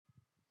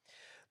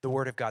The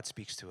word of God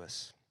speaks to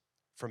us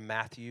from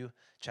Matthew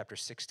chapter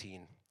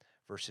 16,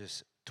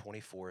 verses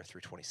 24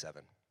 through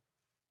 27.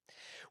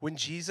 When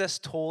Jesus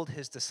told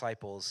his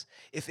disciples,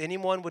 "If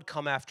anyone would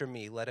come after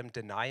me, let him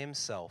deny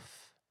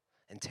himself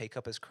and take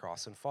up his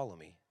cross and follow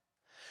me.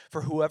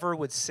 For whoever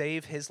would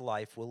save his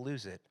life will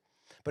lose it,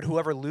 but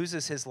whoever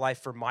loses his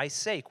life for my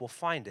sake will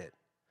find it.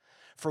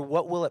 For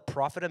what will it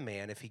profit a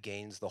man if he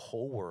gains the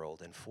whole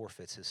world and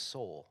forfeits his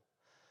soul?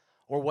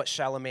 Or what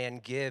shall a man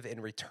give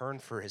in return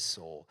for his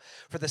soul?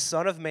 For the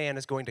Son of Man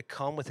is going to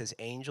come with his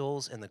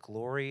angels in the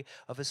glory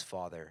of his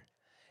Father,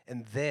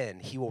 and then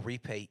he will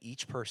repay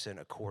each person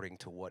according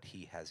to what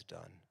he has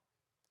done."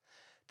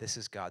 This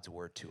is God's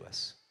word to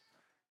us.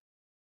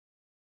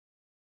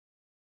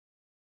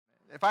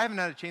 If I haven't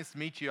had a chance to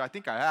meet you, I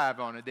think I have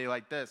on a day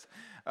like this.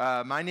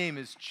 My name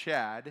is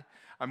Chad.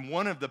 I'm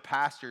one of the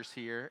pastors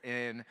here,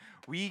 and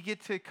we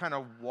get to kind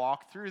of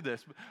walk through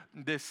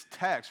this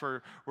text.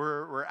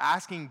 We're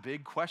asking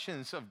big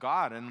questions of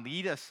God and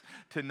lead us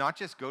to not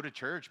just go to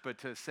church, but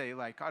to say,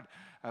 like, God,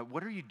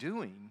 what are you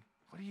doing?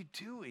 What are you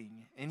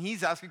doing? And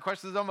he's asking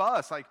questions of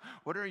us, like,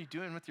 what are you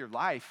doing with your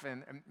life?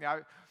 And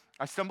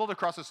I stumbled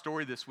across a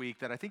story this week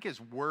that I think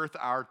is worth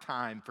our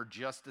time for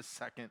just a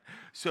second.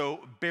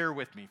 So bear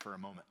with me for a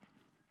moment.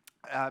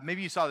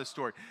 Maybe you saw this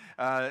story.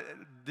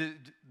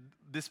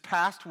 This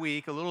past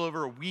week, a little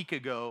over a week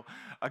ago,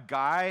 a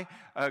guy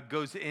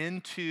goes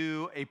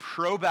into a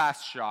pro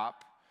bass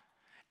shop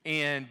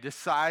and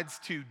decides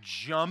to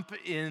jump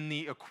in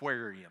the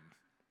aquarium.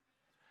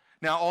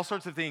 Now, all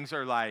sorts of things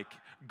are like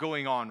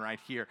going on right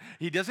here.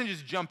 He doesn't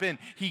just jump in,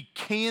 he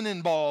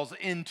cannonballs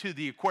into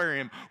the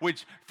aquarium,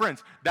 which,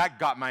 friends, that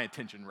got my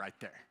attention right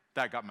there.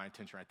 That got my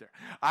attention right there.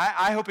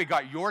 I hope it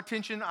got your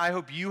attention. I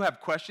hope you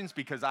have questions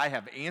because I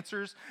have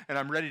answers, and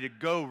I'm ready to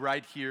go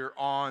right here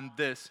on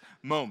this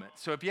moment.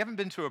 So if you haven't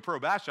been to a pro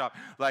bass shop,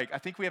 like I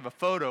think we have a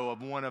photo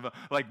of one of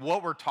like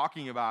what we're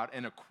talking about,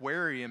 an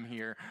aquarium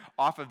here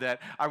off of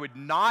that. I would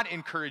not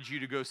encourage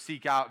you to go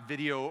seek out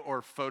video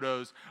or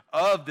photos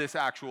of this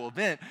actual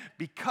event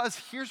because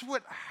here's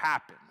what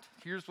happened.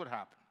 Here's what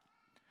happened.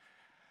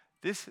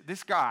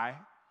 This guy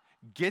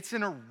gets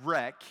in a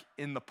wreck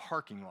in the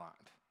parking lot.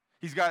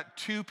 He's got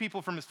two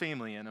people from his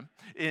family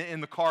in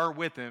the car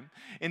with him.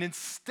 And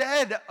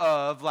instead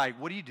of like,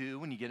 what do you do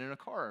when you get in a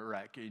car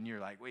wreck? And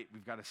you're like, wait,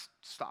 we've got to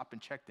stop and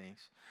check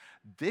things.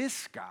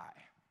 This guy,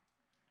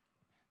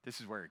 this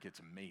is where it gets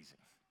amazing.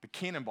 The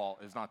cannonball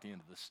is not the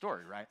end of the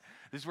story, right?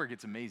 This is where it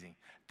gets amazing.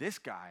 This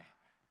guy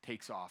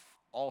takes off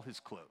all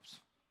his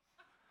clothes,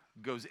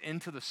 goes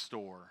into the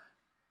store,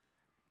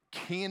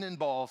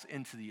 cannonballs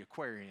into the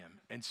aquarium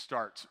and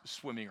starts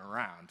swimming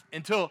around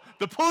until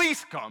the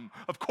police come.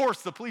 Of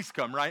course, the police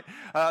come, right?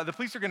 The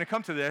police are going to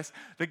come to this.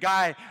 The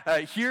guy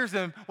hears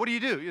them. What do?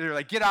 They're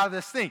like, get out of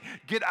this thing.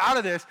 Get out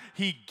of this.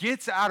 He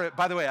gets out of it.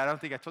 By the way, I don't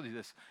think I told you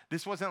this.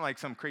 This wasn't like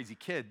some crazy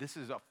kid. This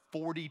is a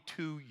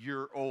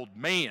 42-year-old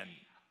man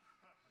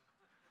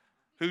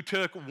who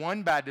took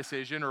one bad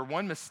decision or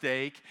one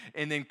mistake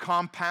and then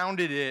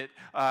compounded it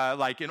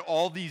like in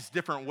all these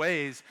different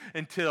ways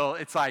until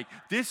it's like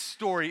this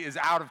story is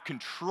out of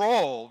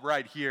control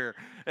right here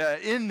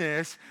in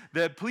this.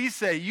 The police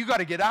say, you got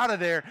to get out of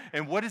there.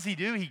 And what does he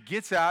do? He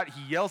gets out,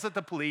 he yells at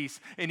the police,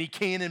 and he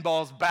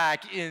cannonballs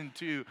back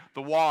into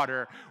the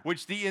water,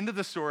 which the end of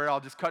the story, I'll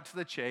just cut to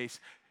the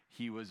chase,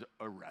 he was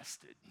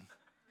arrested.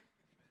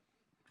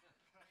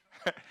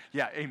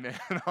 Yeah, amen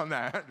on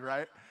that,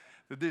 right?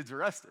 The dude's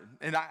arrested.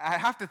 And I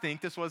have to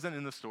think, this wasn't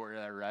in the story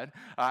that I read,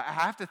 I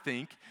have to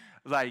think,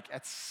 like,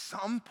 at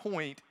some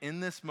point in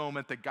this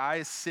moment, the guy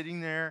is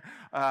sitting there,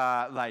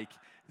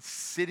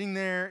 sitting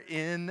there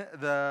in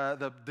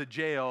the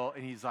jail,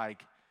 and he's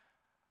like,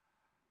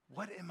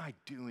 what am I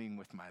doing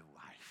with my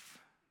life?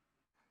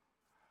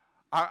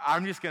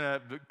 I'm just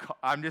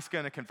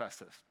gonna confess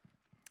this.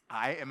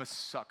 I am a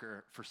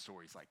sucker for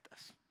stories like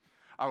this.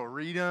 I will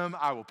read them.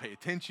 I will pay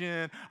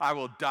attention. I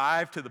will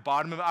dive to the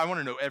bottom of it. I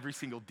want to know every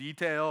single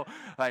detail.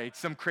 Like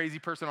some crazy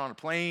person on a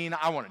plane,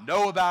 I want to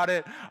know about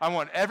it. I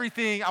want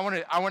everything. I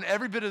want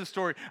every bit of the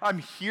story. I'm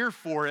here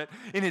for it.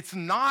 And it's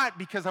not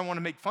because I want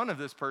to make fun of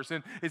this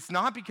person. It's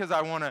not because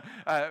I want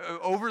to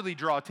overly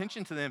draw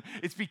attention to them.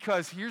 It's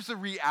because here's the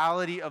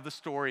reality of the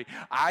story.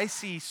 I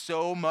see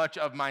so much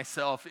of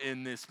myself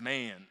in this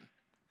man.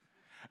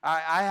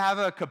 I have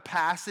a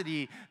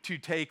capacity to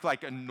take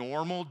like a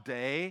normal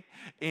day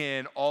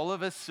and all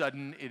of a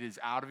sudden it is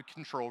out of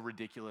control,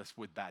 ridiculous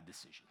with bad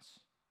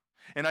decisions.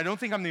 And I don't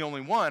think I'm the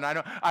only one.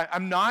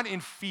 I'm not in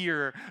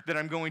fear that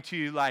I'm going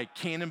to like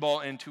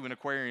cannonball into an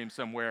aquarium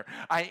somewhere.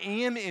 I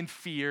am in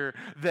fear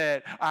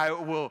that I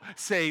will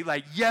say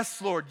like,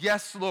 yes,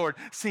 Lord,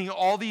 sing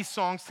all these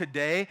songs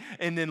today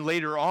and then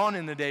later on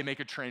in the day make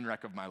a train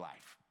wreck of my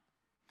life.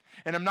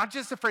 And I'm not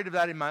just afraid of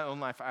that in my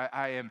own life.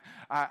 I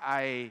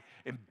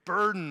am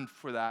burdened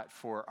for that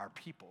for our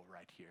people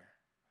right here.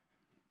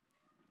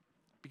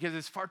 Because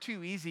it's far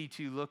too easy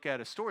to look at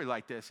a story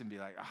like this and be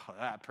like, oh,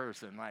 that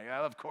person, like,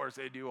 of course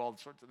they do all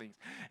sorts of things,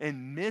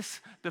 and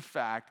miss the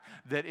fact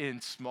that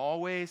in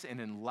small ways and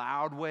in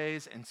loud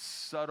ways and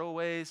subtle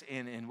ways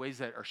and in ways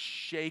that are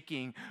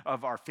shaking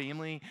of our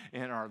family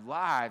and our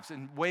lives,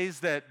 in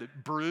ways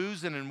that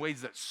bruise and in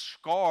ways that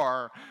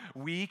scar,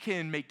 we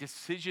can make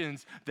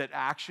decisions that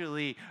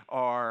actually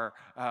are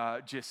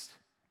just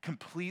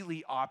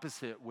completely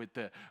opposite with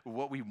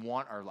what we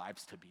want our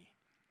lives to be.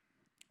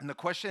 And the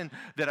question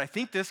that I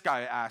think this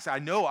guy asked, I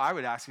know I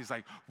would ask, is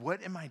like,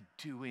 what am I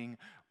doing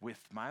with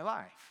my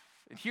life?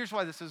 And here's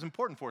why this is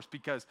important for us,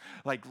 because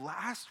like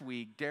last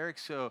week, Derek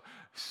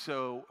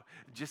so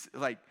just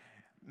like,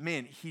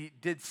 man, he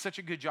did such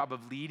a good job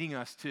of leading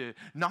us to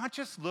not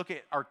just look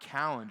at our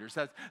calendars,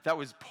 that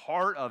was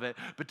part of it,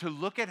 but to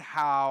look at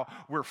how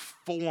we're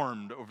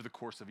formed over the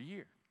course of a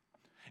year.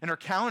 And our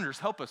calendars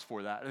help us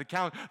for that.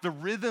 The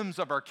rhythms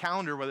of our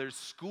calendar, whether it's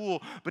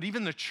school, but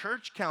even the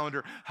church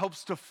calendar,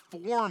 helps to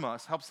form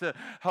us, helps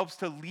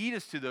to lead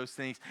us to those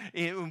things.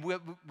 And we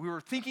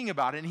were thinking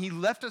about it, and he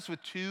left us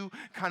with two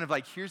kind of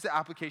like, here's the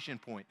application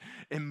point.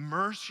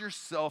 Immerse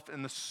yourself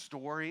in the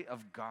story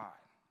of God.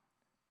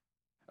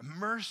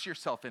 Immerse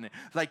yourself in it,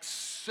 like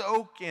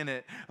soak in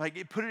it,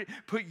 like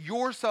put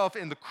yourself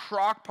in the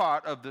crock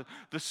pot of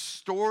the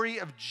story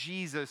of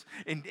Jesus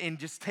and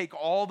just take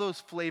all those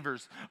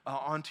flavors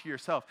onto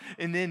yourself.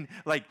 And then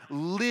like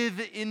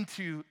live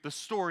into the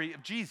story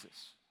of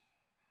Jesus.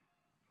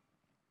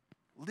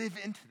 Live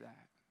into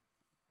that.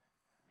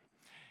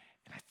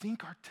 And I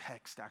think our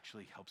text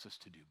actually helps us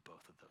to do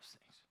both of those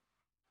things.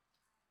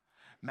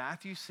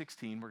 Matthew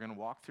 16, we're going to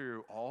walk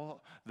through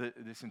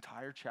this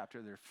entire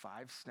chapter. There are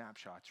 5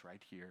 snapshots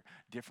right here,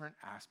 different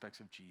aspects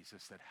of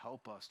Jesus that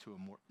help us to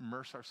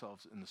immerse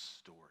ourselves in the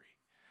story.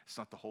 It's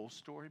not the whole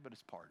story, but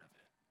it's part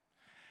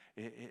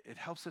of it. It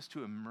helps us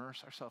to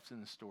immerse ourselves in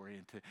the story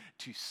and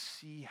to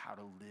see how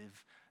to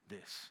live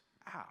this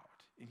out.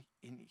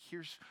 And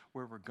here's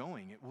where we're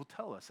going. It will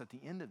tell us at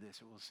the end of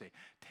this, it will say,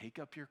 take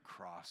up your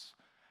cross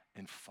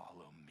and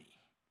follow me.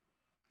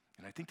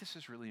 And I think this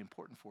is really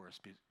important for us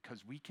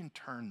because we can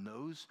turn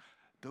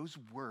those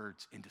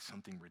words into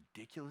something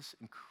ridiculous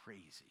and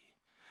crazy.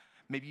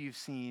 Maybe you've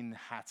seen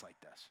hats like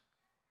this.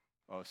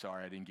 Oh,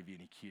 sorry, I didn't give you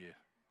any cue.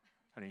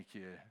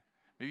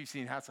 Maybe you've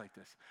seen hats like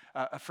this.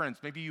 Friends,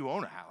 maybe you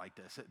own a hat like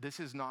this. This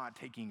is not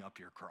taking up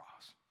your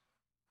cross.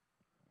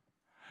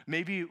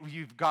 Maybe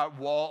you've got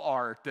wall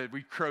art that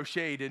we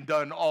crocheted and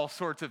done all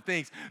sorts of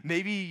things.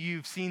 Maybe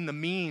you've seen the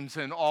memes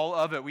and all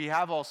of it. We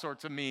have all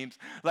sorts of memes.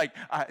 Like,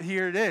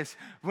 here it is.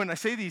 When I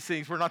say these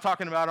things, we're not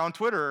talking about on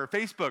Twitter or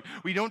Facebook.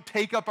 We don't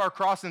take up our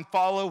cross and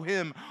follow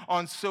him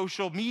on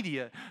social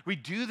media. We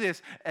do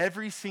this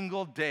every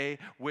single day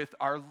with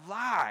our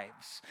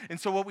lives. And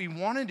so what we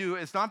want to do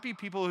is not be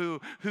people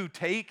who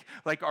take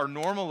like our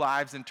normal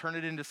lives and turn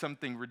it into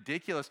something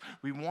ridiculous.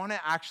 We want to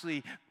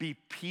actually be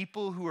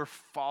people who are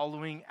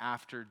following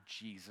after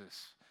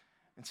Jesus.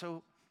 And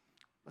so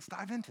let's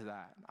dive into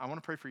that. I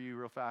want to pray for you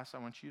real fast. I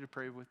want you to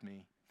pray with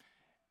me.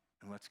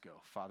 And let's go.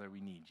 Father,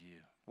 we need you.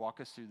 Walk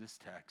us through this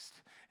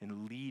text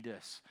and lead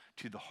us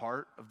to the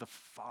heart of the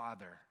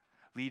Father.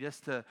 Lead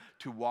us to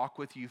walk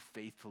with you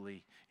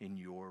faithfully in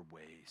your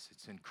ways.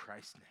 It's in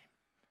Christ's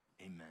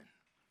name. Amen.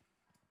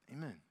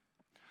 Amen.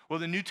 Well,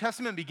 the New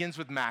Testament begins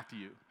with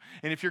Matthew.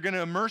 And if you're going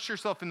to immerse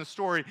yourself in the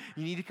story,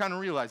 you need to kind of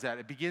realize that.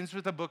 It begins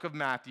with the book of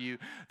Matthew.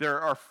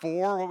 There are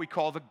 4 what we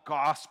call the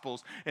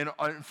Gospels and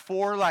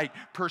 4 like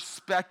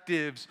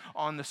perspectives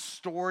on the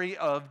story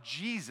of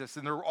Jesus.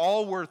 And they're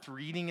all worth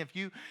reading. If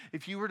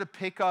you were to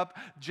pick up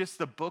just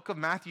the book of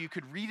Matthew, you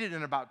could read it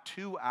in about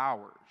 2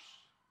 hours.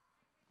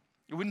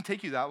 It wouldn't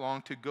take you that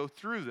long to go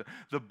through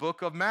the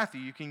book of Matthew.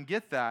 You can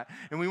get that.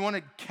 And we want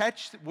to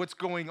catch what's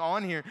going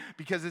on here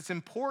because it's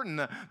important.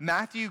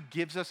 Matthew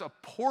gives us a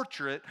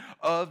portrait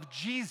of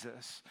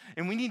Jesus.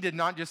 And we need to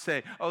not just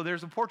say, oh,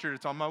 there's a portrait.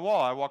 It's on my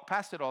wall. I walk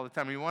past it all the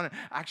time. We want to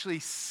actually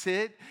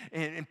sit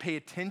and pay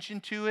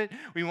attention to it.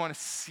 We want to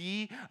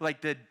see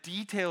like the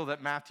detail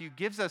that Matthew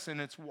gives us.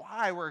 And it's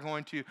why we're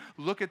going to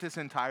look at this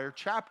entire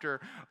chapter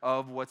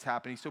of what's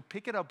happening. So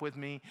pick it up with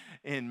me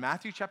in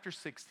Matthew chapter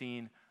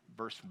 16,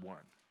 verse 1.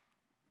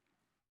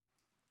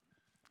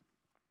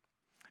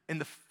 And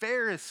the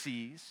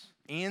Pharisees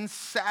and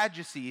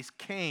Sadducees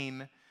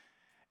came,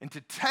 and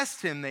to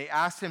test him, they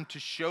asked him to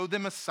show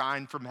them a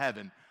sign from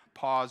heaven.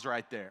 Pause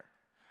right there.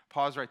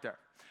 Pause right there.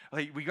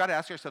 Like, we got to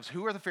ask ourselves,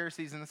 who are the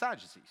Pharisees and the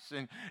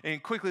Sadducees?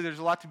 And quickly, there's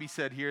a lot to be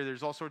said here.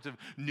 There's all sorts of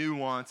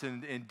nuance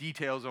and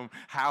details on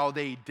how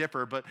they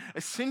differ. But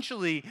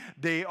essentially,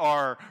 they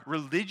are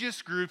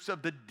religious groups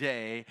of the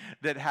day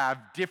that have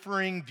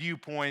differing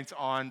viewpoints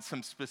on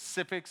some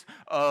specifics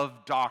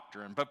of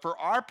doctrine. But for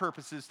our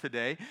purposes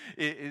today,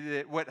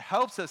 what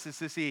helps us is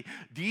to see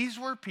these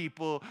were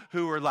people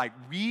who were like,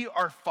 we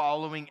are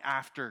following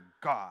after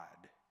God.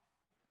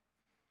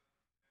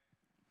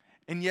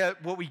 And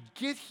yet what we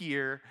get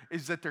here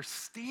is that they're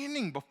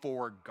standing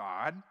before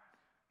God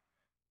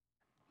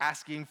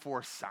asking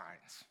for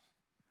signs.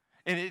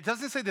 And it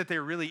doesn't say that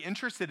they're really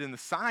interested in the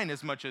sign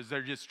as much as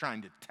they're just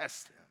trying to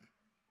test him.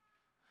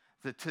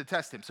 To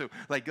test him. So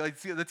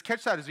let's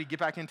catch that as we get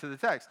back into the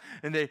text.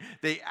 And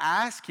they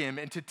ask him,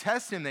 and to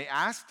test him, they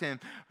asked him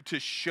to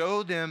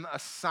show them a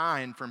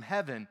sign from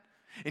heaven.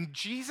 And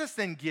Jesus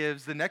then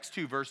gives the next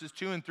two verses,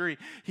 2 and 3,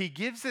 he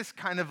gives this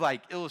kind of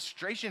like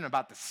illustration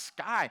about the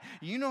sky.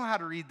 You know how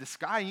to read the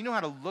sky. You know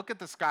how to look at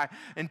the sky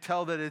and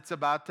tell that it's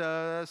about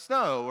to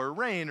snow or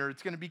rain or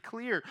it's going to be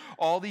clear,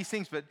 all these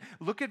things. But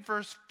look at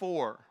verse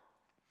 4.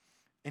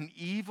 An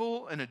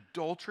evil and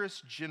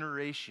adulterous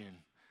generation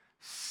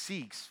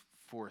seeks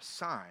for a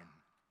sign,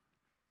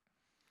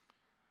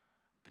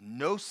 but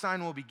no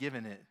sign will be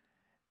given it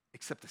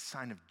except the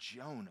sign of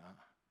Jonah.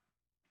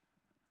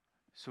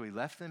 So he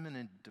left them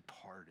and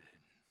departed.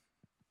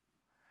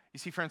 You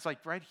see, friends,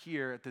 like right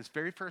here at this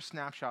very first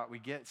snapshot, we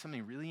get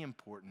something really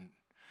important.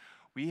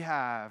 We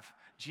have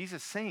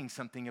Jesus saying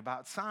something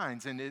about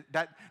signs, and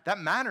that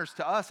matters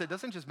to us. It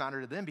doesn't just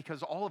matter to them,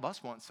 because all of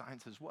us want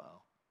signs as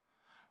well.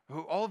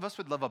 All of us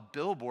would love a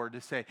billboard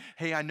to say,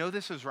 hey, I know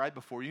this is right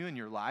before you in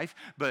your life,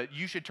 but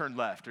you should turn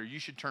left or you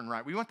should turn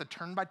right. We want the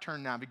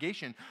turn-by-turn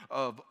navigation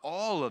of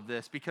all of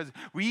this, because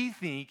we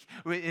think,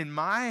 in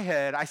my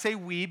head, I say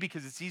we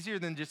because it's easier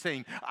than just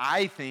saying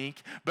I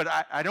think, but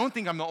I don't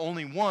think I'm the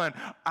only one.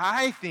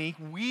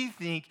 We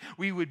think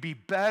we would be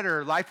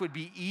better, life would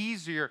be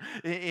easier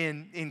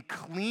and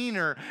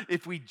cleaner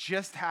if we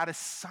just had a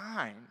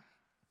sign.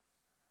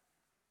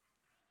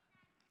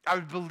 I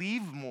would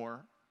believe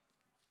more.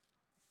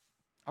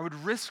 I would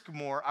risk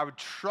more. I would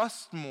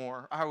trust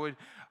more. I would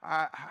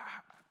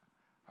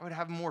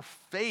have more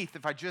faith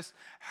if I just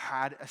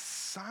had a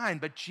sign.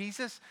 But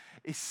Jesus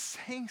is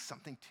saying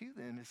something to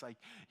them. It's like,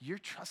 you're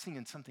trusting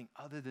in something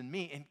other than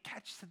me. And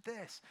catch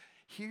this.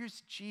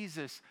 Here's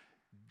Jesus,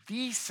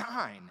 the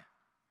sign,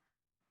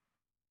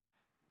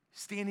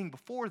 standing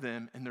before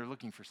them, and they're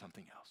looking for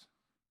something else.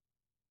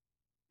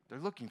 They're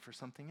looking for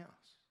something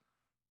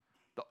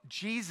else.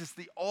 Jesus,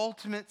 the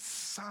ultimate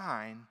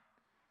sign,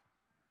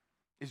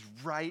 is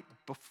right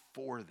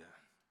before them.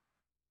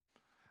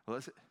 Well,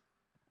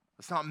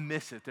 let's not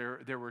miss it.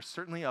 There were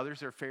certainly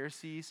others. There are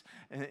Pharisees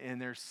and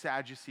there are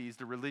Sadducees,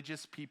 the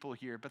religious people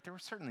here, but there were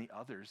certainly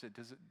others. It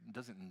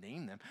doesn't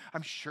name them.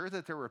 I'm sure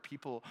that there were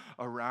people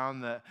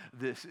around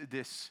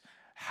this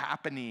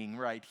happening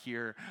right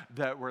here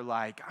that were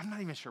like, I'm not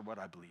even sure what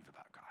I believe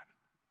about God.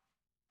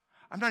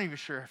 I'm not even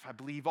sure if I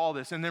believe all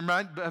this. And there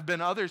might have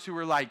been others who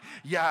were like,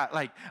 yeah,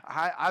 like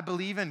I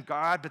believe in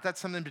God, but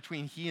that's something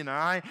between he and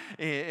I,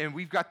 and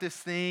we've got this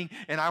thing,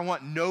 and I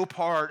want no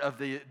part of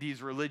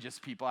these religious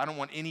people. I don't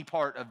want any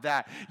part of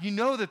that. You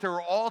know that there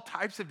were all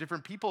types of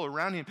different people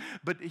around him,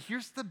 but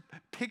here's the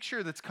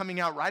picture that's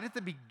coming out right at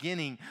the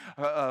beginning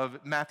of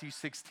Matthew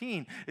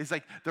 16. Is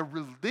like the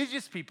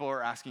religious people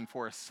are asking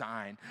for a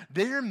sign.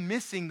 They're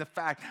missing the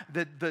fact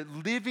that the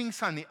living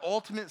sign, the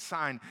ultimate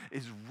sign,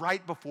 is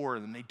right before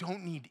them. They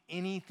don't need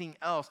anything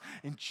else.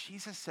 And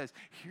Jesus says,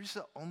 here's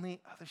the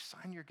only other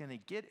sign you're going to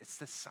get. It's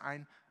the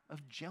sign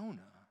of Jonah.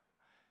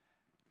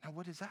 Now,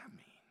 what does that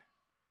mean?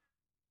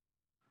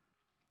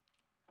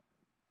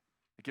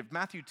 Like if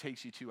Matthew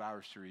takes you 2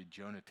 hours to read,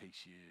 Jonah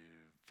takes you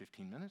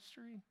 15 minutes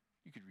to read,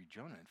 you could read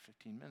Jonah in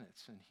 15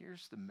 minutes. And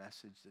here's the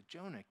message that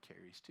Jonah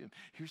carries to him.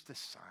 Here's the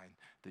sign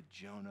that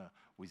Jonah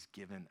was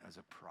given as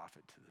a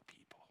prophet to the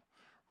people.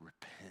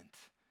 Repent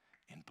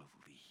and believe.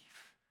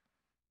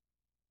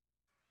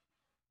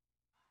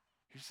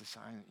 Here's the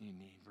sign that you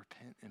need.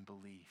 Repent and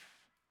believe.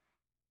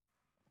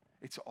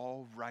 It's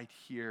all right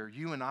here.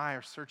 You and I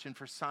are searching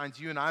for signs.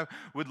 You and I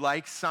would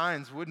like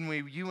signs, wouldn't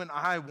we? You and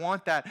I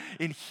want that.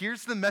 And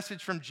here's the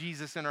message from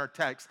Jesus in our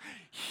text.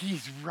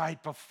 He's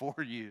right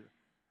before you.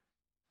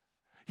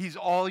 He's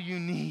all you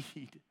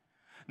need.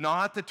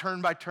 Not the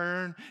turn by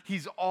turn.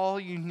 He's all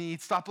you need.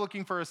 Stop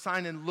looking for a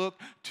sign and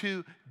look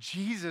to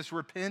Jesus.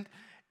 Repent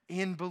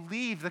and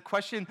believe. The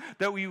question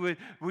that we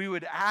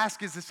would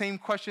ask is the same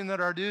question that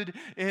our dude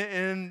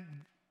in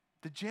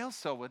the jail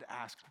cell would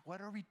ask.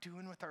 What are we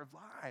doing with our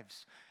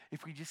lives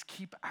if we just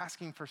keep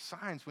asking for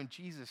signs when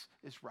Jesus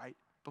is right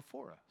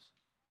before us?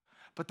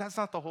 But that's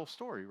not the whole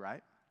story,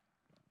 right?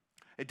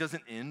 It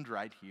doesn't end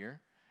right here.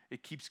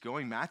 It keeps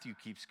going. Matthew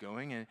keeps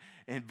going.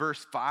 And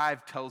verse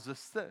 5 tells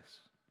us this.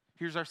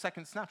 Here's our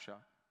second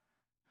snapshot.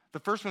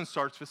 The first one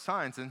starts with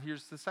signs, and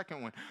here's the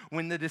second one.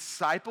 When the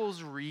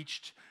disciples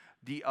reached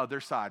the other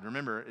side.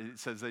 Remember, it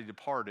says they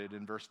departed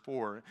in verse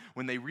 4.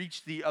 When they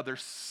reached the other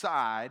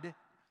side,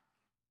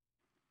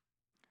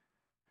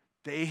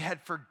 they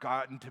had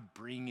forgotten to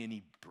bring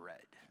any bread.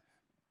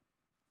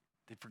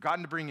 They'd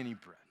forgotten to bring any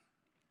bread.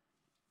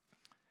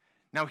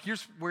 Now,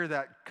 here's where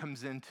that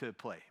comes into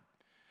play.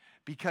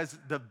 Because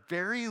the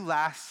very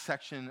last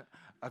section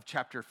of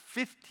chapter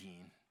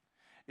 15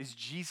 is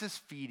Jesus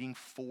feeding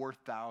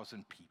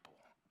 4,000 people.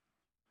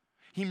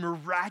 He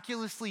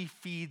miraculously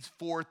feeds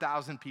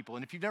 4,000 people.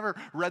 And if you've never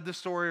read the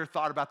story or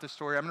thought about the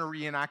story, I'm going to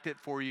reenact it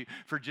for you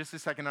for just a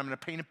second. I'm going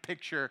to paint a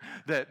picture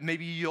that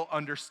maybe you'll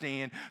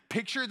understand.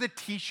 Picture the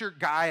t-shirt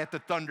guy at the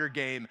Thunder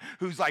game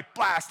who's like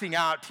blasting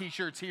out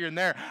t-shirts here and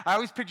there. I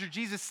always picture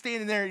Jesus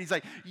standing there and he's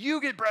like, you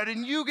get bread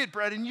and you get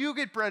bread and you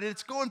get bread. And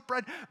it's going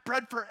bread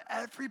for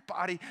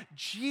everybody.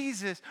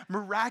 Jesus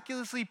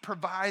miraculously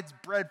provides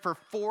bread for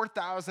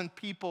 4,000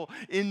 people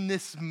in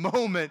this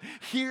moment.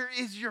 Here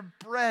is your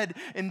bread.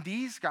 And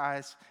these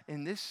guys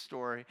in this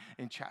story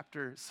in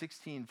chapter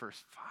 16,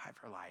 verse 5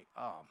 are like,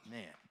 oh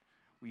man,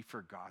 we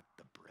forgot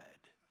the bread.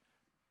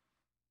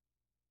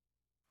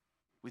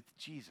 With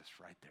Jesus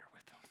right there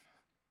with them.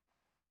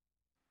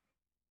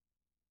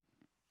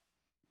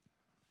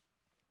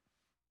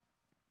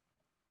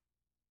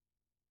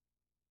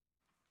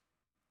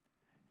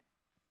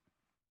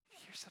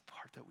 Here's the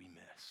part that we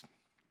miss.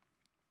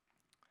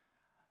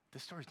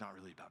 This story's not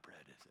really about bread,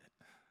 is it?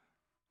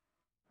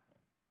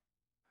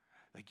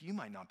 Like, you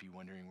might not be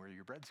wondering where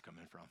your bread's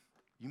coming from.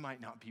 You might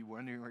not be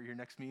wondering where your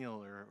next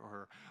meal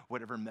or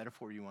whatever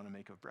metaphor you want to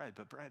make of bread.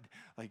 But bread,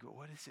 like,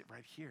 what is it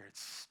right here?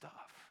 It's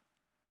stuff.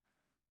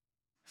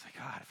 It's like,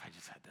 God, if I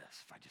just had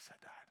this, if I just had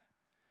that.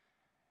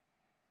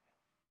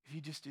 If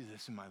you just do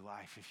this in my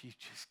life, if you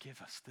just give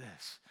us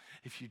this,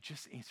 if you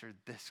just answer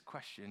this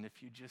question,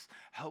 if you just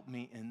help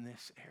me in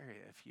this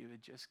area, if you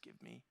would just give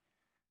me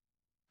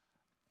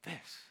this.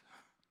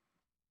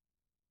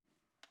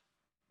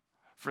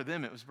 For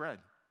them, it was bread.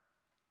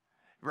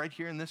 Right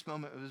here in this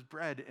moment, it was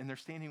bread, and they're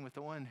standing with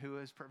the one who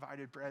has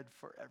provided bread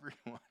for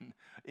everyone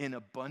in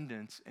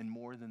abundance and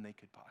more than they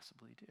could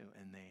possibly do,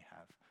 and they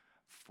have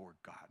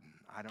forgotten.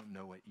 I don't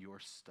know what your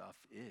stuff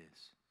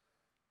is,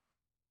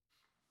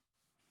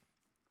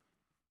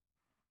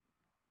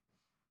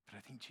 but I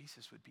think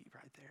Jesus would be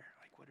right there.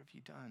 Like, what have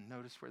you done?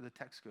 Notice where the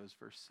text goes,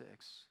 verse 6.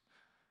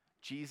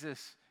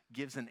 Jesus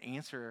gives an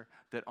answer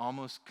that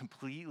almost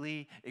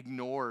completely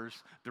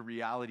ignores the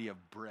reality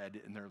of bread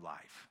in their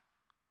life.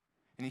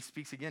 And he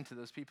speaks again to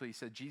those people. He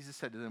said, Jesus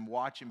said to them,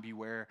 watch and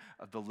beware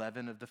of the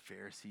leaven of the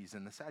Pharisees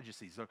and the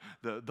Sadducees. So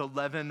the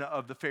leaven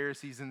of the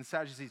Pharisees and the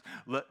Sadducees.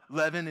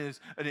 Leaven is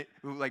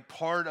like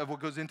part of what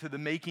goes into the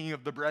making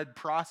of the bread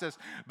process,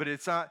 but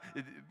it's not,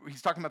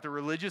 he's talking about the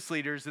religious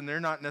leaders, and they're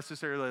not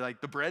necessarily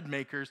like the bread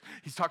makers.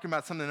 He's talking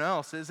about something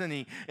else, isn't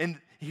he? And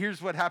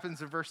here's what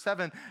happens in verse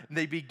 7.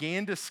 They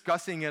began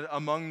discussing it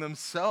among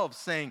themselves,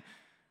 saying,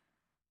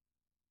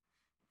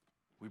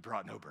 we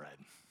brought no bread.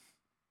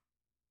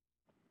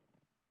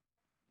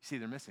 See,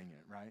 they're missing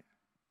it, right?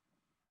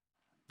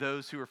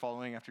 Those who are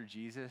following after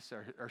Jesus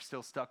are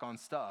still stuck on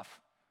stuff.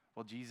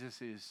 Well,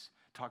 Jesus is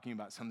talking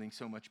about something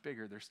so much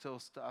bigger. They're still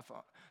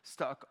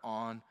stuck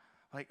on,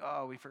 like,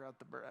 oh, we forgot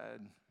the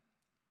bread.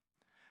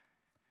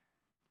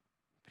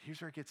 But here's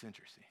where it gets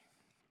interesting.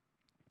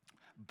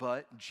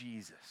 But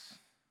Jesus,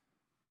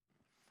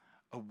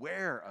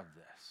 aware of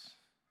this,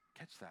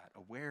 catch that,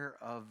 aware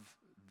of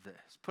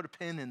this. Put a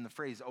pin in the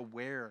phrase,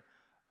 aware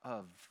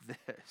of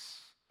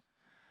this.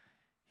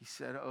 He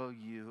said, oh,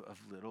 you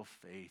of little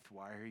faith,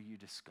 why are you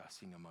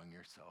discussing among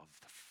yourselves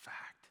the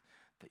fact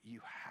that you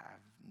have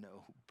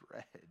no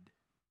bread?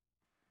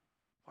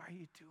 Why are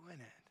you doing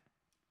it?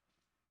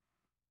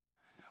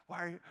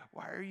 Why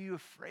are you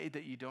afraid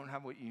that you don't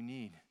have what you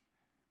need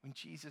when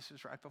Jesus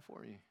is right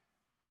before you?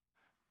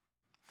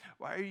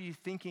 Why are you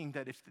thinking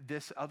that if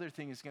this other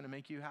thing is going to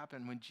make you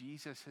happen when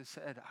Jesus has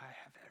said, I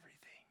have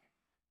everything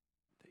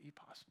that you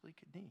possibly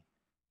could need?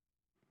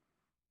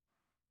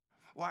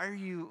 Why are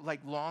you like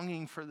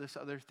longing for this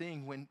other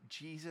thing when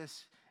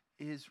Jesus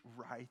is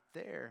right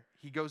there?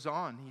 He goes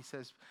on, he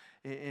says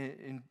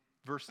in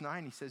verse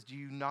 9, he says, do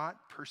you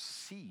not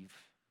perceive?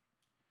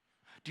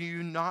 Do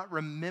you not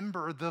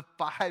remember the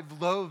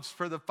 5 loaves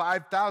for the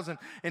 5,000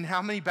 and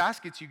how many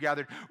baskets you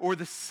gathered? Or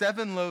the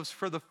 7 loaves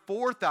for the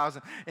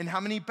 4,000 and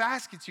how many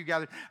baskets you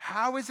gathered?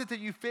 How is it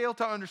that you fail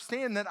to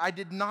understand that I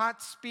did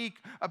not speak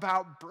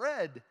about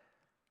bread?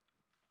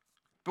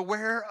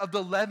 Beware of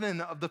the leaven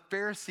of the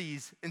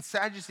Pharisees and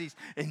Sadducees.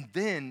 And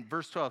then,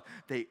 verse 12,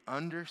 they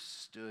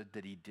understood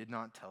that he did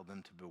not tell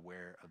them to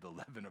beware of the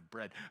leaven of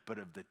bread, but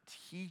of the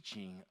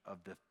teaching of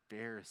the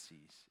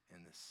Pharisees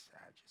and the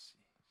Sadducees.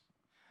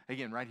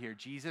 Again, right here,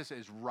 Jesus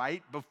is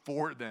right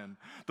before them.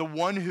 The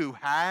one who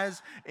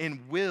has and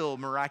will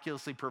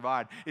miraculously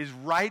provide is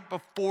right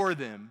before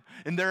them,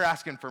 and they're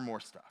asking for more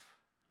stuff.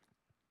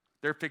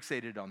 They're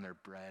fixated on their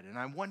bread. And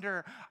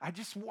I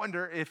just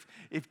wonder if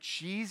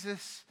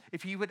Jesus,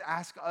 if he would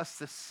ask us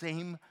the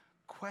same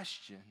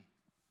question.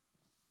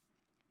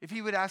 If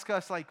he would ask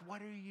us, like,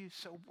 what are you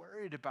so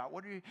worried about?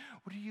 What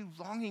are you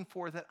longing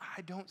for that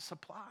I don't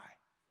supply?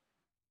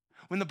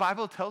 When the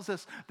Bible tells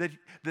us that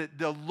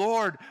the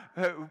Lord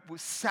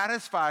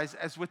satisfies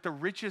as with the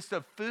richest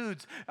of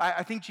foods,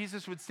 I think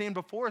Jesus would stand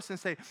before us and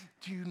say,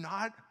 do you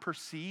not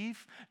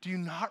perceive? Do you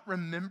not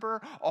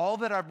remember all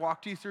that I've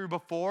walked you through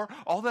before?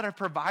 All that I've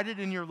provided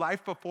in your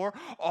life before?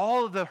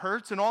 All of the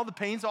hurts and all the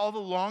pains, all the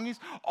longings,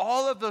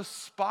 all of those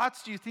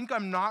spots. Do you think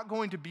I'm not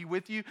going to be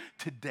with you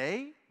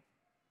today?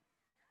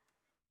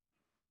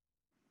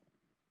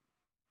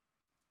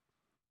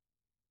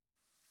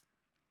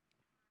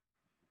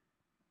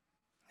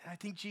 And I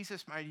think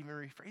Jesus might even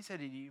rephrase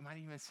it. You might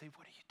even say,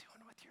 what are you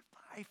doing with your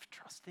life,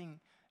 trusting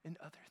in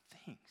other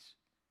things?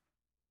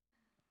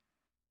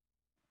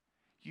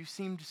 You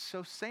seemed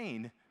so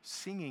sane,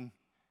 singing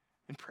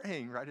and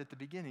praying right at the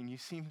beginning. You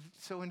seemed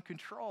so in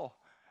control,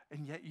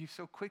 and yet you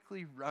so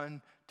quickly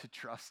run to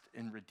trust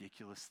in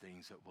ridiculous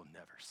things that will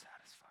never satisfy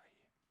you.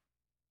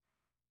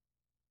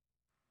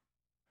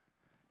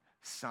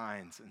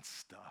 Signs and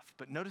stuff.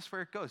 But notice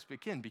where it goes.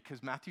 Again,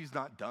 because Matthew's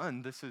not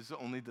done, this is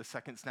only the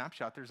second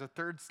snapshot. There's a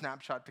third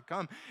snapshot to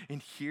come,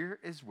 and here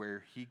is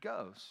where he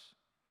goes.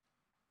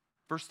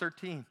 Verse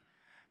 13.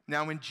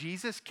 Now, when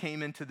Jesus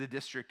came into the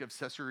district of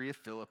Caesarea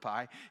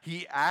Philippi,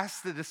 he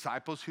asked the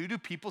disciples, who do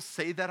people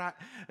say that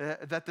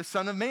the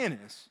Son of Man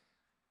is?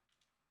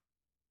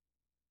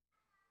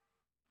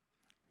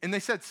 And they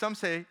said, some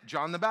say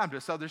John the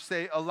Baptist, others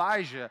say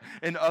Elijah,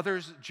 and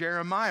others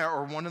Jeremiah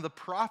or one of the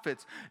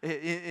prophets.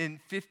 In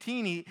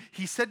 15,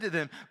 he said to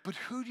them, but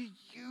who do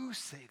you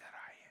say that I am?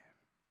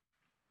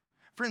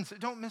 Friends,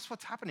 don't miss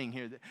what's happening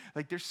here.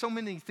 Like, there's so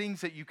many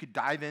things that you could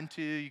dive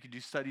into. You could do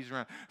studies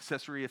around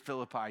Caesarea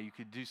Philippi. You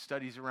could do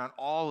studies around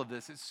all of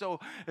this.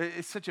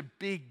 It's such a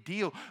big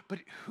deal. But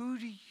who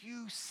do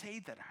you say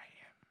that I am?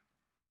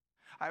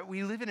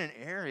 We live in an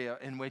area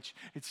in which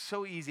it's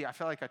so easy. I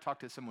feel like I talk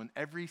to someone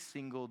every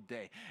single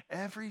day,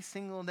 and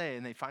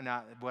they find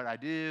out what I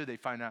do. They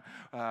find out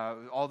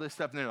all this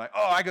stuff, and they're like,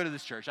 oh, I go to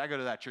this church. I go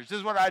to that church. This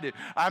is what I do.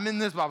 I'm in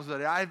this Bible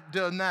study. I've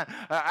done that.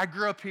 I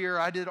grew up here.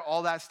 I did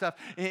all that stuff.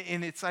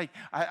 And it's like,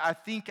 I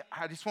think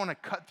I just want to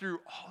cut through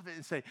all of it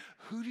and say,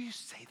 who do you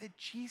say that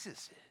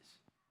Jesus is?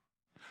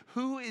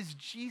 Who is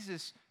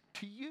Jesus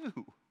to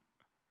you?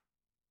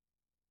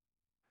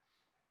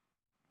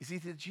 Is he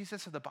the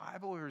Jesus of the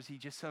Bible, or is he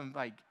just some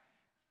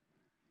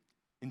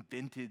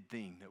invented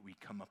thing that we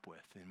come up with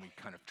and we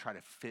kind of try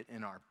to fit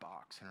in our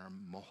box and our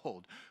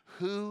mold?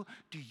 Who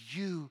do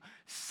you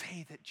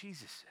say that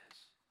Jesus is?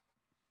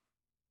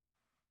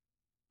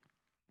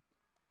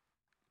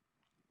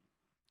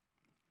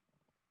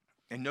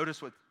 And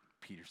notice what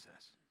Peter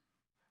says.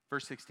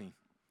 Verse 16.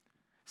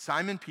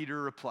 Simon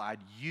Peter replied,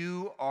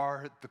 you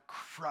are the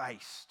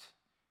Christ,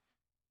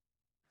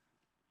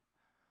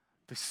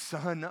 the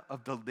Son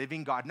of the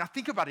living God. Now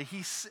think about it.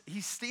 He's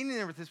standing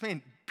there with this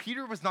man.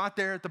 Peter was not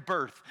there at the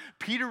birth.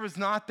 Peter was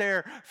not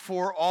there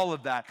for all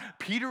of that.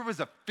 Peter was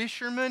a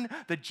fisherman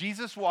that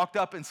Jesus walked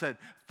up and said,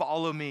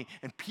 follow me.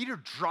 And Peter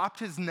dropped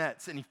his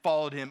nets and he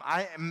followed him.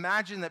 I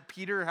imagine that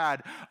Peter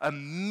had a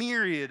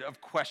myriad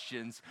of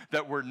questions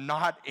that were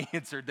not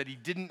answered, that he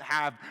didn't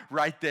have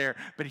right there.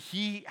 But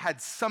he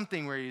had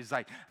something where he was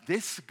like,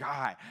 this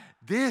guy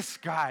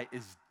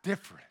is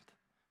different.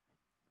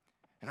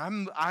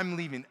 And I'm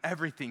leaving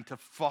everything to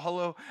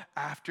follow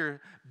after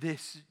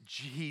this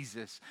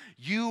Jesus.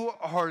 You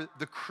are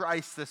the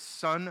Christ, the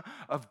Son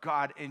of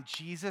God. And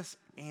Jesus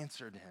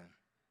answered him,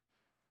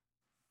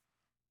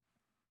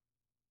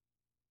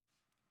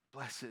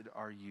 blessed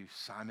are you,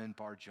 Simon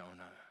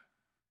Bar-Jonah.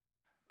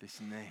 This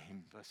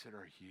name, blessed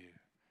are you.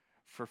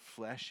 For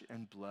flesh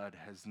and blood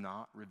has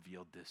not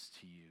revealed this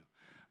to you,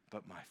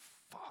 but my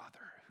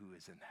Father who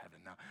is in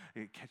heaven. Now,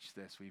 catch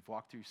this. We've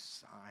walked through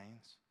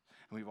signs.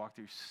 And we walk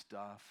through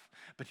stuff.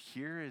 But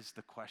here is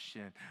the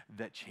question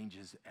that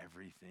changes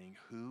everything.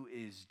 Who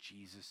is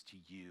Jesus to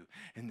you?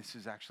 And this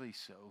is actually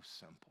so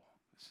simple.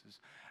 This is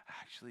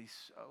actually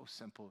so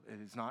simple.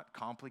 It is not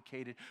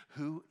complicated.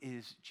 Who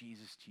is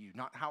Jesus to you?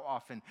 Not how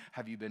often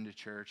have you been to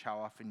church, how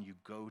often you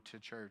go to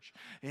church,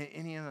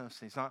 any of those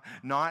things.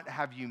 Not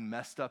have you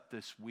messed up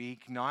this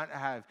week, not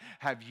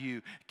have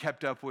you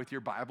kept up with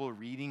your Bible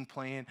reading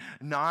plan,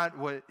 not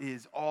what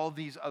is all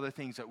these other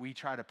things that we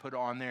try to put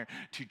on there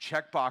to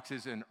check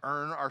boxes and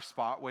earn our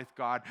spot with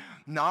God.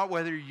 Not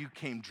whether you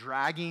came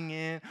dragging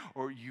in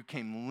or you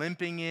came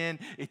limping in.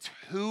 It's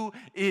who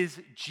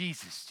is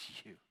Jesus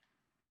to you?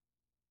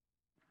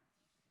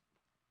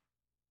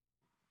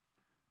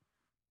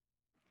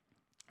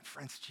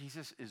 Friends,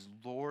 Jesus is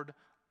Lord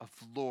of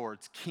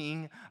Lords,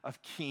 King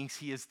of Kings.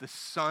 He is the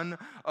Son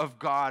of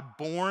God,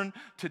 born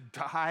to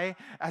die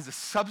as a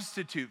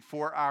substitute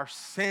for our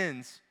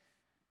sins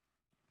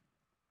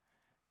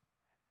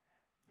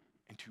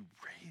and to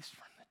raise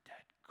from the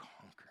dead,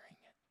 conquering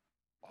it,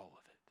 all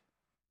of it.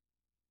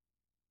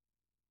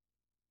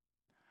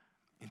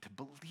 And to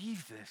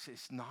believe this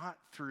is not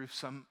through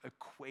some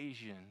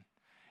equation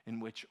in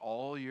which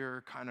all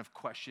your kind of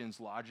questions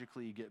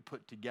logically get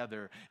put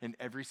together and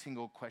every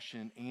single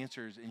question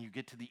answers, and you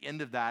get to the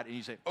end of that and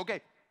you say, okay,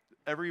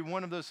 every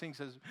one of those things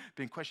has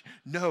been questioned.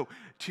 No,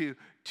 to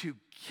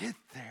get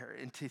there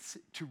and to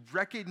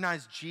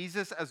recognize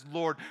Jesus as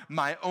Lord,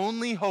 my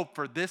only hope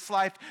for this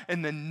life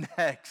and the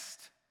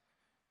next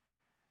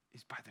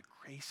is by the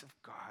grace of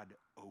God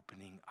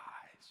opening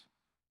eyes,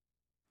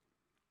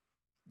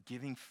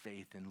 giving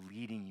faith and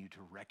leading you to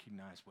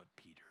recognize what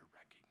Peter recognized.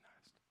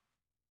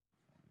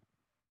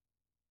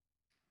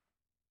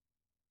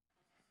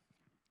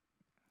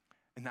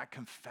 And that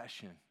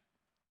confession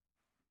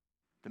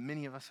that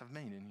many of us have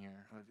made in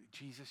here,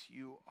 Jesus,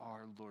 you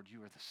are Lord. You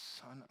are the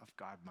Son of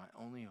God, my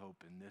only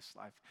hope in this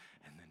life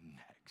and the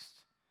next.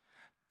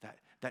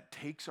 that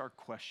takes our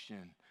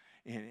question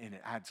and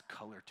it adds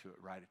color to it,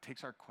 right? It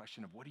takes our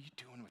question of what are you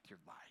doing with your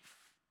life?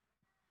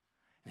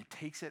 And it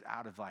takes it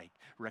out of like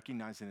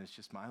recognizing it's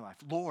just my life.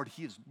 Lord,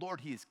 he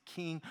is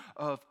King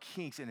of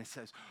Kings. And it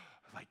says,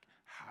 like,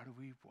 how do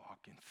we walk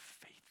in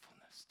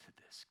faithfulness to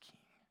this King?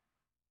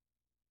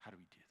 How do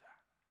we do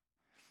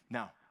that?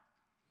 Now,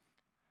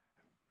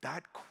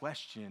 that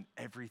question,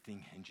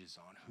 everything hinges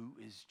on. Who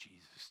is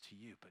Jesus to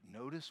you? But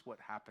notice what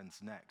happens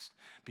next.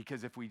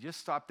 Because if we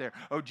just stop there,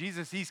 oh,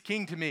 Jesus, he's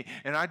king to me,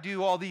 and I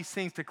do all these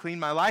things to clean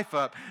my life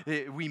up,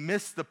 we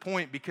miss the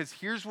point, because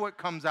here's what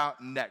comes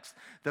out next.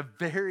 The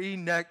very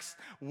next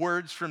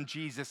words from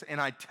Jesus,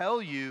 and I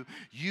tell you,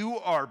 you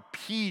are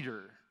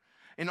Peter.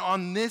 And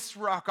on this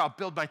rock, I'll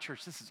build my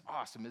church. This is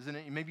awesome, isn't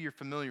it? Maybe you're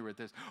familiar with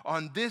this.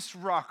 On this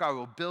rock, I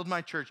will build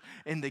my church,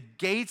 and the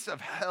gates of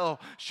hell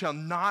shall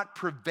not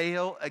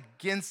prevail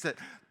against it.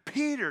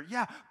 Peter,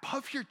 yeah,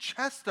 puff your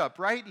chest up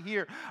right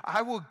here.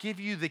 I will give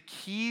you the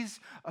keys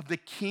of the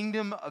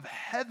kingdom of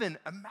heaven.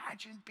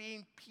 Imagine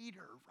being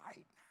Peter right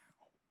now.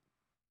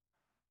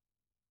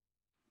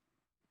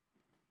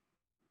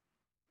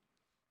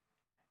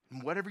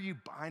 And whatever you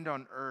bind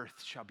on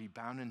earth shall be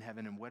bound in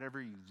heaven, and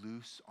whatever you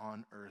loose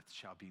on earth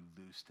shall be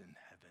loosed in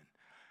heaven.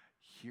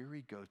 Here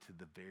we go to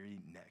the very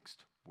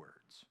next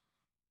words.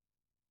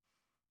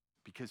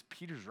 Because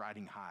Peter's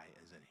riding high,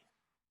 isn't he?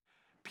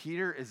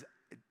 Peter is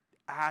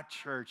at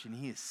church, and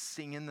he is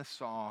singing the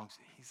songs.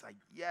 He's like,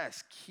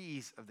 yes,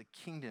 keys of the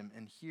kingdom.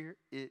 And here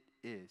it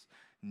is.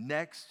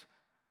 Next,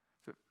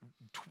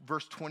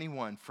 verse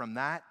 21, from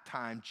that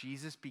time,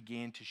 Jesus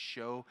began to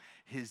show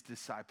his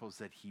disciples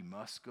that he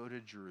must go to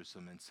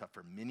Jerusalem and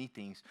suffer many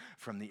things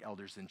from the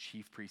elders and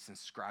chief priests and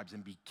scribes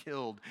and be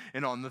killed,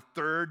 and on the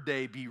third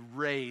day be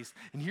raised.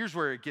 And here's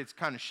where it gets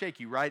kind of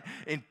shaky, right?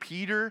 And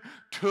Peter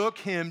took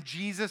him,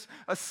 Jesus,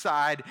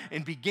 aside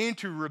and began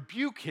to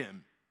rebuke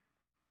him.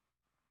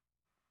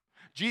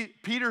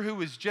 Peter, who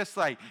was just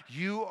like,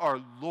 you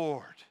are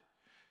Lord.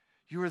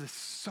 You are the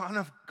Son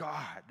of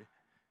God.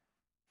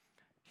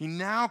 He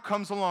now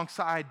comes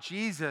alongside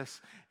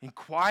Jesus and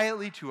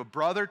quietly to a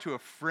brother, to a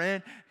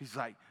friend, he's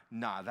like,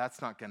 nah,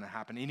 that's not going to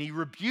happen. And he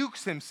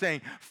rebukes him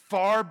saying,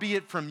 far be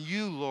it from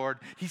you, Lord.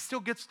 He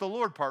still gets the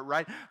Lord part,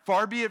 right?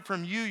 Far be it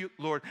from you,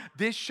 Lord.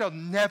 This shall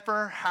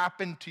never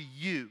happen to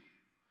you.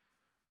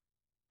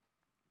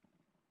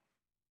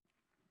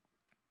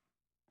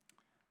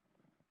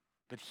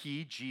 But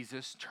he,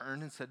 Jesus,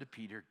 turned and said to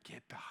Peter,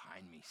 get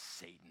behind me,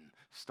 Satan.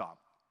 Stop.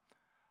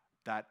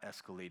 That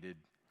escalated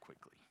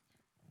quickly.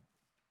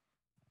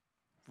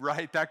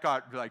 Right? That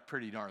got like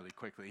pretty gnarly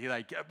quickly. He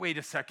like, wait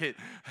a second.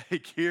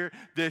 Like here,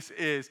 this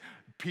is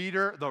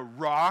Peter, the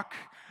rock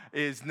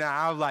is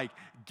now like,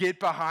 get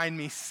behind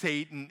me,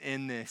 Satan,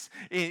 in this.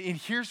 And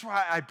here's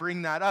why I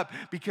bring that up.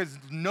 Because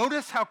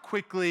notice how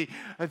quickly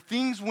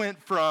things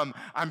went from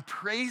I'm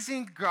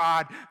praising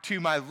God to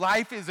my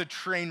life is a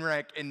train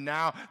wreck. And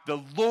now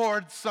the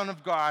Lord, Son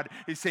of God,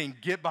 is saying,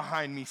 get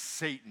behind me,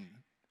 Satan.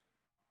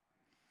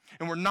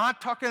 And we're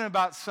not talking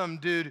about some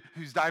dude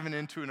who's diving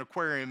into an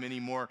aquarium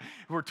anymore.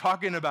 We're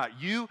talking about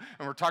you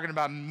and we're talking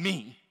about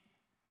me.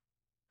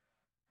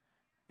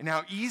 And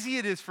how easy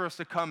it is for us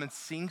to come and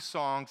sing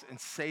songs and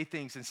say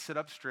things and sit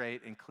up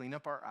straight and clean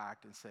up our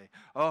act and say,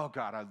 oh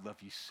God, I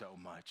love you so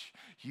much.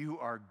 You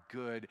are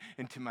good.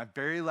 And to my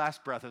very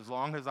last breath, as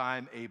long as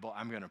I'm able,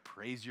 I'm going to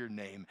praise your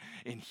name.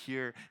 And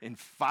here in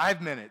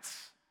 5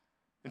 minutes,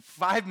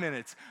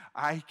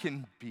 I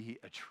can be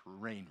a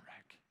train wreck.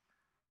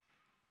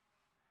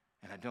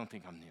 And I don't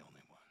think I'm the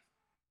only one.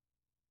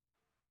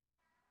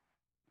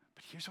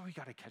 But here's what we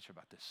got to catch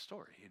about this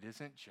story. It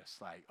isn't just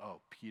like,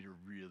 oh, Peter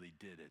really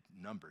did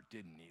a number,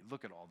 didn't he?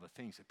 Look at all the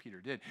things that Peter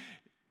did.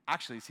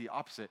 Actually, it's the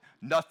opposite.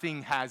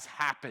 Nothing has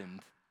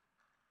happened.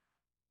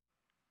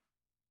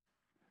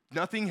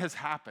 Nothing has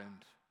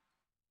happened.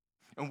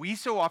 And we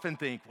so often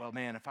think, well,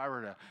 man, if I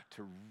were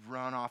to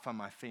run off on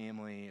my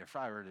family, if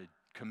I were to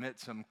commit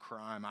some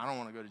crime, I don't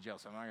want to go to jail,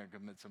 so I'm not going to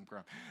commit some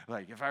crime.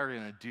 Like, if I were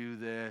going to do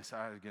this,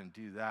 I was going to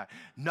do that.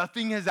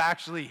 Nothing has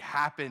actually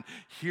happened.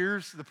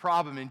 Here's the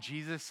problem, and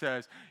Jesus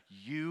says,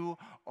 you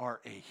are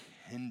a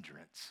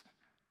hindrance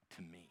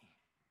to me.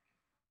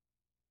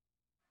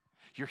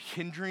 You're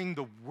hindering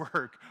the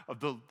work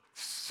of the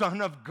Son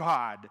of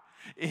God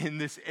in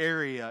this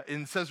area,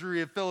 in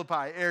Caesarea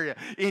Philippi area,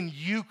 in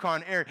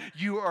Yukon area.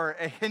 You are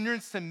a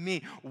hindrance to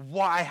me.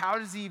 Why? How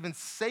does he even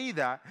say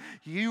that?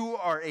 You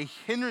are a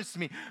hindrance to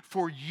me,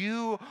 for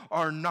you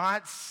are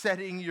not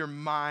setting your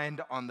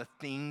mind on the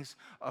things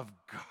of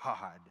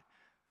God,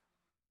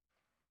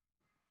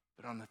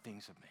 but on the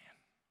things of man.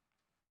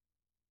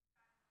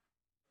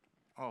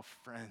 Oh,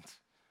 friends.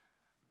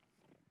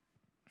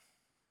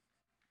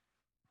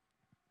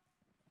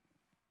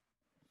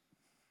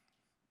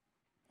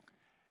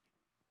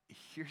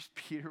 Here's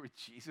Peter with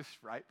Jesus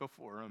right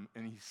before him,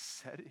 and he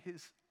set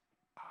his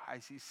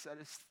eyes, he set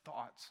his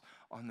thoughts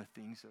on the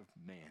things of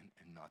man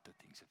and not the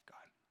things of God.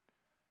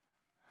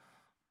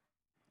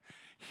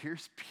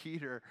 Here's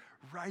Peter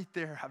right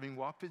there having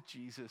walked with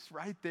Jesus,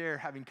 right there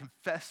having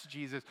confessed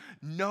Jesus,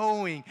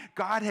 knowing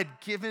God had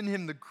given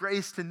him the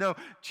grace to know,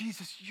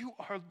 Jesus, you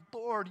are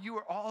Lord. You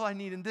are all I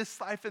need in this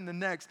life and the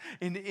next.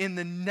 And in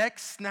the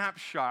next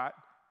snapshot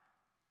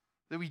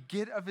that we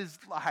get of his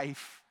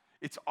life,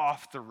 it's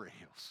off the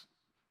rails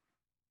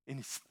in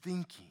his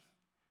thinking.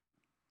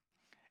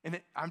 And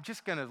I'm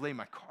just going to lay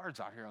my cards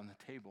out here on the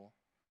table.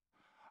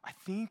 I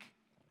think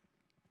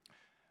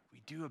we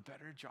do a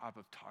better job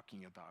of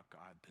talking about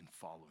God than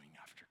following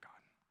after God.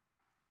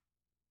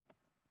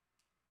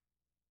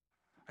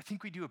 I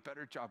think we do a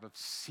better job of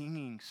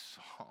singing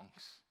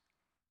songs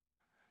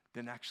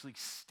than actually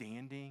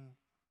standing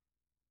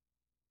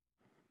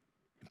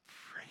and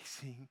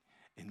praising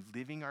and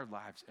living our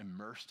lives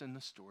immersed in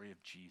the story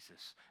of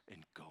Jesus and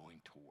going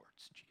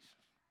towards Jesus.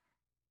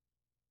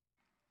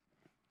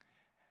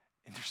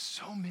 And there's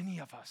so many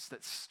of us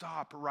that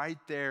stop right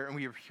there, and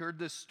we have heard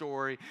this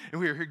story, and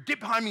we are here, get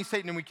behind me,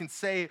 Satan, and we can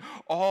say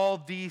all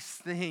these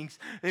things,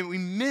 and we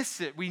miss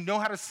it. We know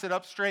how to sit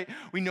up straight.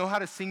 We know how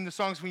to sing the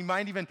songs. We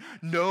might even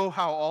know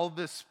how all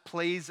this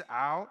plays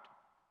out.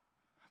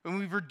 When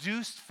we've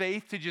reduced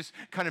faith to just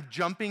kind of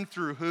jumping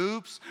through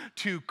hoops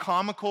to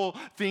comical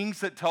things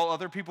that tell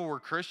other people we're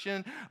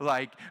Christian,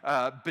 like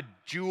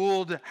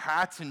bejeweled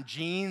hats and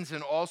jeans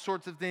and all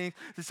sorts of things,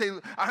 to say,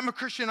 I'm a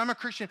Christian,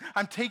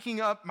 I'm taking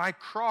up my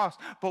cross.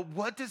 But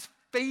what does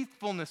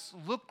faithfulness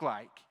look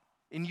like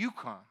in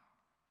Yukon?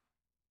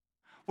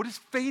 What does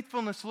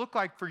faithfulness look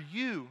like for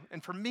you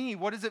and for me?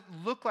 What does it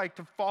look like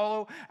to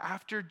follow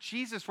after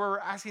Jesus? Where we're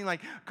asking,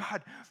 like,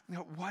 God,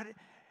 what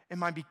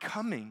am I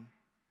becoming?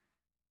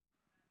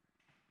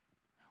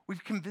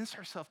 We've convinced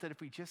ourselves that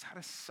if we just had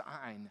a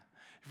sign,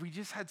 if we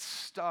just had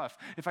stuff,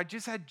 if I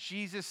just had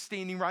Jesus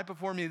standing right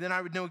before me, then I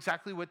would know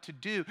exactly what to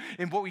do.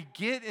 And what we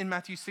get in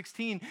Matthew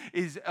 16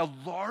 is a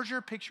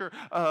larger picture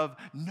of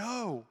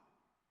no.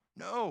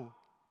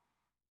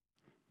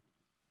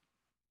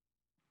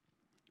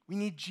 We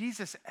need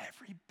Jesus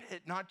every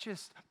bit, not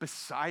just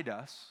beside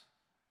us,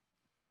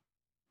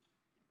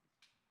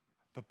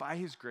 but by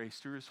his grace,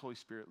 through his Holy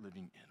Spirit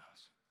living in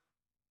us.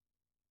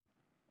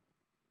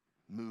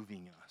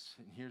 Moving us.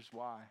 And here's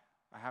why.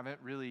 I haven't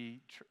really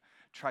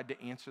tried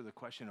to answer the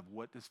question of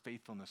what does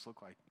faithfulness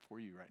look like for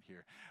you right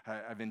here.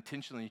 I've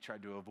intentionally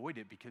tried to avoid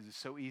it because it's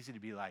so easy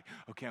to be like,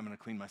 okay, I'm going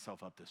to clean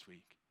myself up this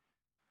week.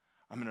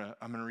 I'm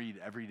gonna read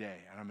every day,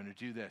 and I'm gonna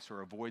do this,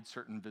 or avoid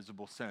certain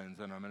visible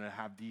sins, and I'm gonna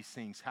have these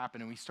things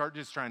happen. And we start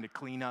just trying to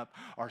clean up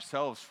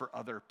ourselves for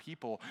other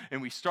people,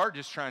 and we start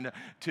just trying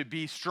to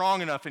be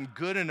strong enough and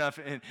good enough,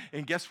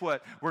 and guess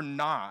what? We're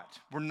not,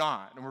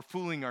 and we're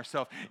fooling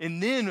ourselves.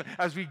 And then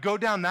as we go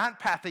down that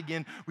path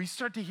again, we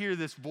start to hear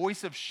this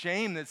voice of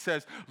shame that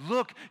says,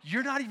 look,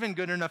 you're not even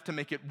good enough to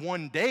make it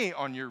one day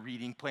on your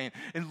reading plan,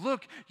 and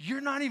look,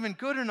 you're not even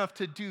good enough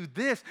to do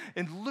this,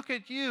 and look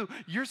at you,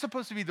 you're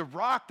supposed to be the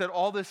rock that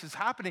all this is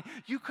happening.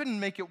 You couldn't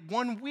make it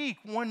 1 week,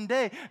 1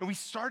 day. And we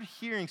start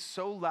hearing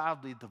so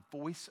loudly the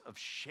voice of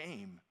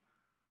shame.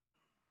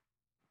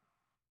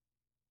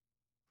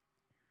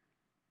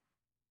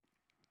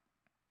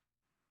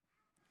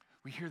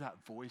 We hear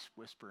that voice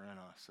whisper in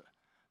us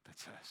that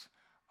says,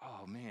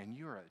 oh man,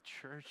 you were at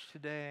church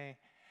today.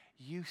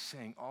 You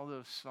sang all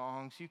those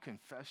songs. You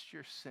confessed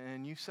your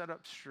sin. You sat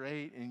up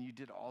straight and you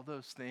did all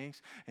those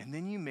things. And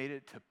then you made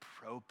it to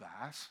pro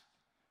bass.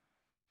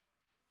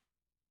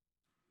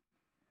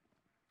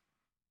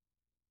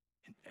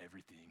 And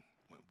everything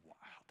went wild.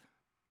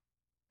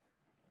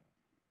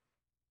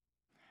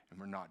 And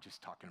we're not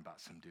just talking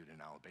about some dude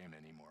in Alabama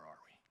anymore, are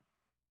we?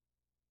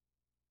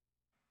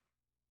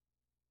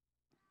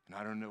 And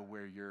I don't know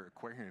where your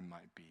aquarium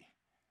might be,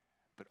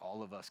 but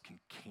all of us can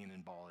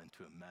cannonball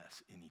into a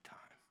mess anytime.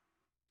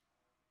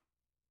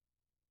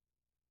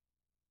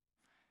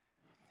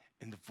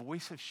 And the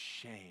voice of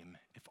shame,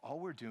 if all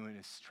we're doing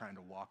is trying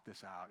to walk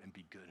this out and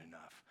be good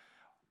enough,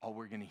 all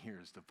we're going to hear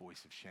is the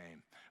voice of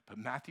shame. But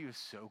Matthew is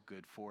so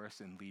good for us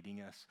in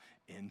leading us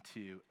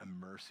into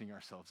immersing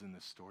ourselves in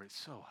this story. It's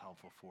so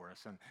helpful for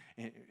us.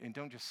 And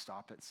don't just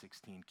stop at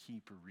 16.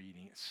 Keep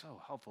reading. It's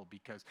so helpful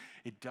because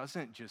it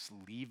doesn't just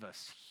leave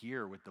us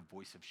here with the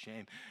voice of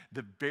shame.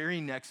 The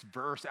very next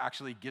verse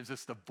actually gives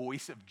us the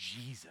voice of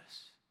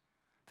Jesus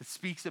that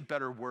speaks a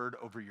better word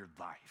over your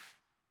life.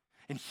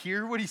 And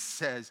hear what he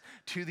says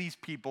to these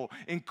people,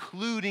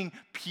 including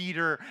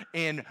Peter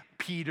and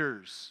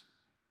Peter's.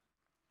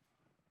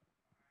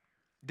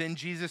 Then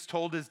Jesus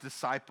told his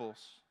disciples,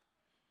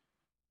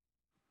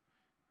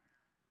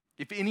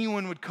 if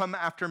anyone would come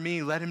after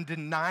me, let him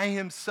deny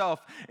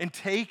himself and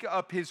take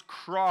up his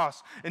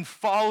cross and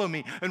follow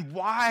me. And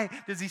why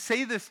does he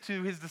say this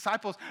to his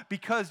disciples?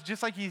 Because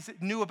just like he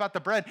knew about the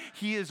bread,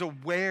 he is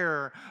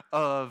aware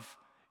of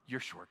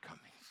your shortcomings.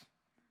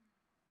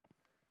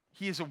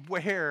 He is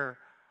aware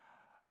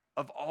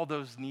of all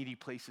those needy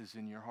places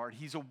in your heart.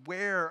 He's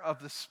aware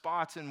of the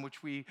spots in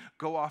which we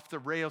go off the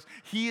rails.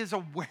 He is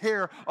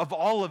aware of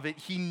all of it.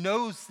 He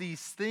knows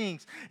these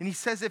things. And he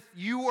says, if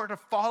you are to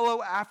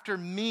follow after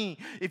me,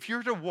 if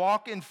you're to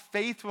walk in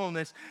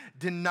faithfulness,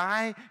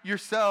 deny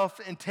yourself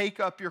and take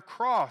up your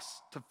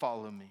cross to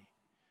follow me.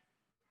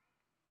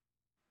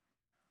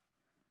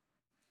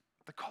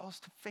 The call is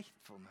to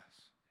faithfulness.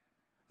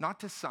 Not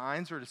to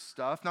signs or to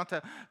stuff, not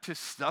to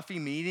stuffy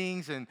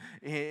meetings and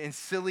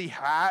silly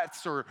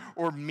hats or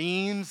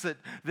memes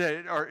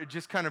that are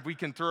just kind of we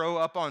can throw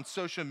up on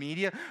social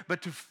media,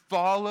 but to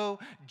follow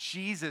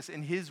Jesus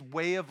in his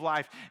way of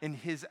life, in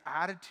his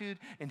attitude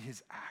and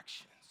his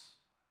actions.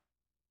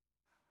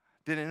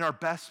 That in our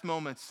best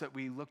moments that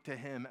we look to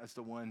him as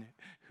the one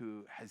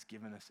who has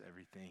given us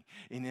everything.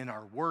 And in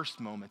our worst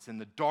moments, in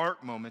the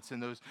dark moments,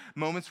 in those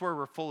moments where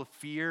we're full of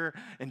fear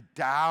and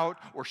doubt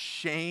or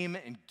shame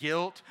and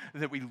guilt,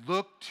 that we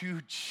look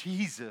to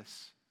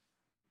Jesus.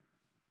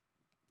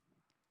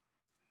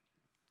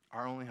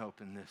 Our only hope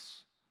in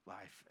this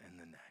life and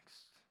the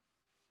next.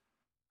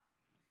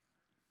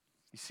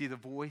 You see the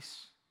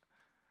voice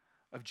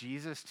of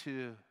Jesus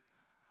to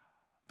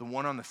the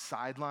one on the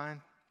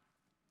sideline,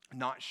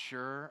 not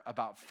sure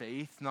about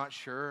faith, not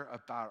sure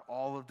about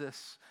all of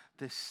this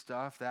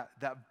stuff,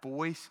 that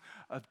voice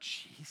of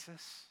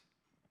Jesus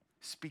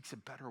speaks a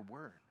better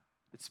word.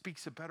 It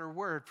speaks a better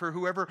word. For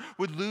whoever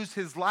would lose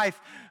his life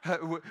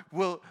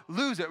will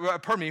lose it.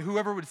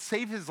 Whoever would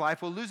save his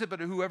life will lose it, but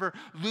whoever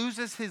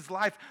loses his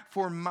life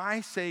for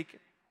my sake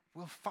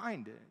will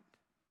find it.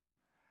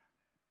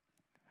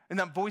 And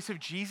that voice of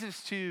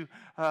Jesus to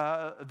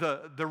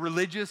the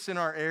religious in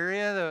our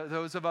area,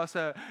 those of us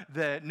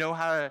that know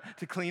how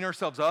to clean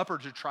ourselves up or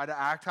to try to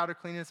act how to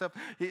clean us up,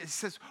 it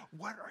says,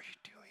 what are you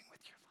doing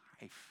with your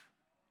life?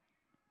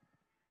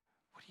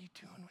 What are you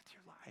doing with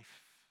your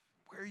life?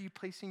 Where are you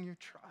placing your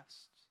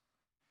trust?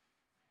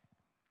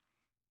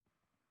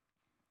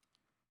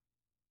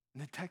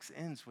 And the text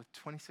ends with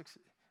 26.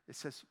 It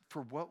says,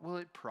 for what will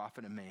it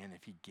profit a man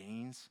if he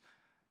gains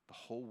the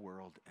whole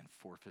world and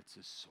forfeits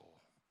his soul?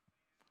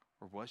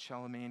 Or what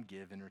shall a man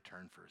give in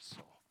return for his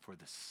soul? For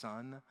the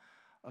Son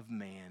of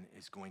Man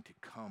is going to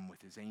come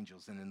with his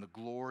angels and in the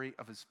glory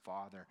of his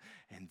Father,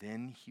 and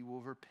then he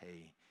will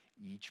repay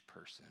each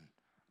person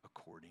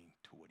according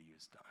to what he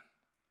has done.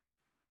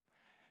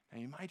 Now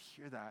you might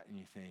hear that and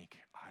you think,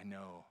 I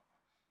know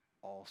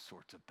all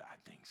sorts of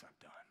bad things I've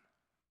done.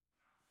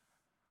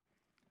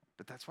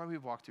 But that's why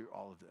we've walked through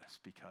all of this,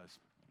 because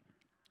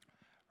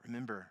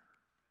remember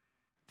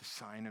the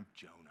sign of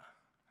Jonah.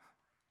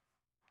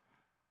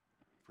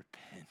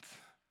 Repent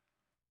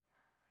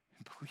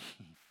and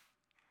believe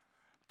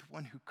the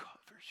one who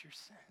covers your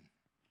sin.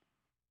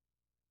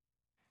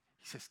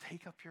 He says,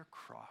 take up your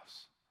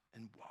cross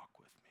and walk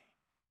with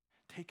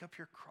me. Take up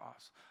your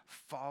cross.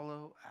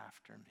 Follow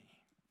after me.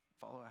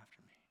 Follow after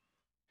me.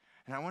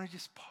 And I want to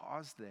just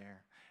pause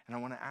there, and I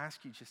want to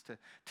ask you just to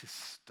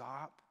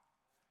stop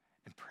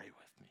and pray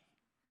with me.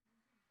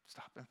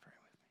 Stop and pray with me.